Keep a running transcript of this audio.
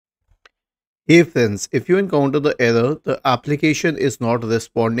Hey friends, if you encounter the error, the application is not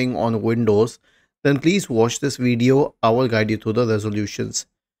responding on Windows, then please watch this video. I will guide you through the resolutions.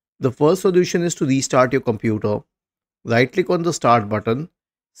 The first solution is to restart your computer. Right click on the start button,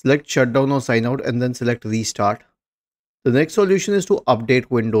 select shutdown or sign out and then select restart. The next solution is to update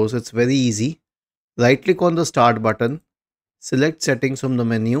Windows. It's very easy. Right click on the start button, select settings from the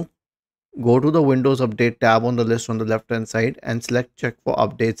menu, go to the Windows Update tab on the list on the left hand side and select check for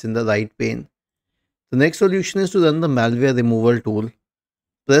updates in the right pane. The next solution is to run the malware removal tool.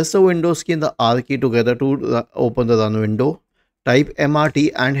 Press the Windows key and the R key together to open the run window. Type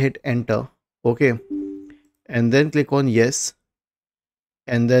MRT and hit enter. Okay. And then click on yes.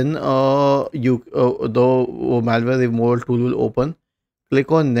 And then the malware removal tool will open.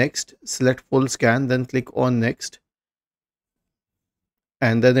 Click on next. Select full scan. Then click on next.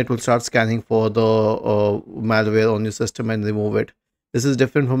 And then it will start scanning for the malware on your system and remove it. This is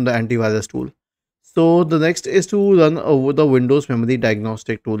different from the antivirus tool. So the next is to run over the Windows Memory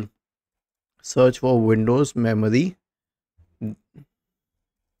Diagnostic tool. Search for Windows Memory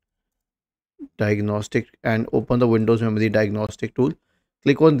Diagnostic and open the Windows Memory Diagnostic tool.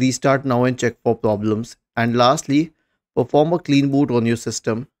 Click on Restart Now and check for problems. And lastly, perform a clean boot on your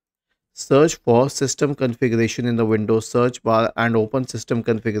system. Search for System Configuration in the Windows search bar and open System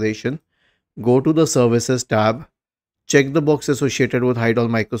Configuration. Go to the Services tab. Check the box associated with Hide All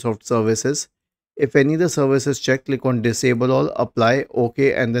Microsoft Services. If any of the services checked, click on Disable All, Apply,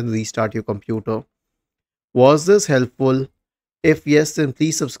 OK, and then restart your computer. Was this helpful? If yes, then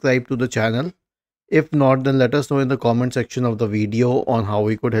please subscribe to the channel. If not, then let us know in the comment section of the video on how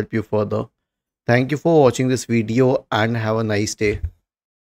we could help you further. Thank you for watching this video and have a nice day.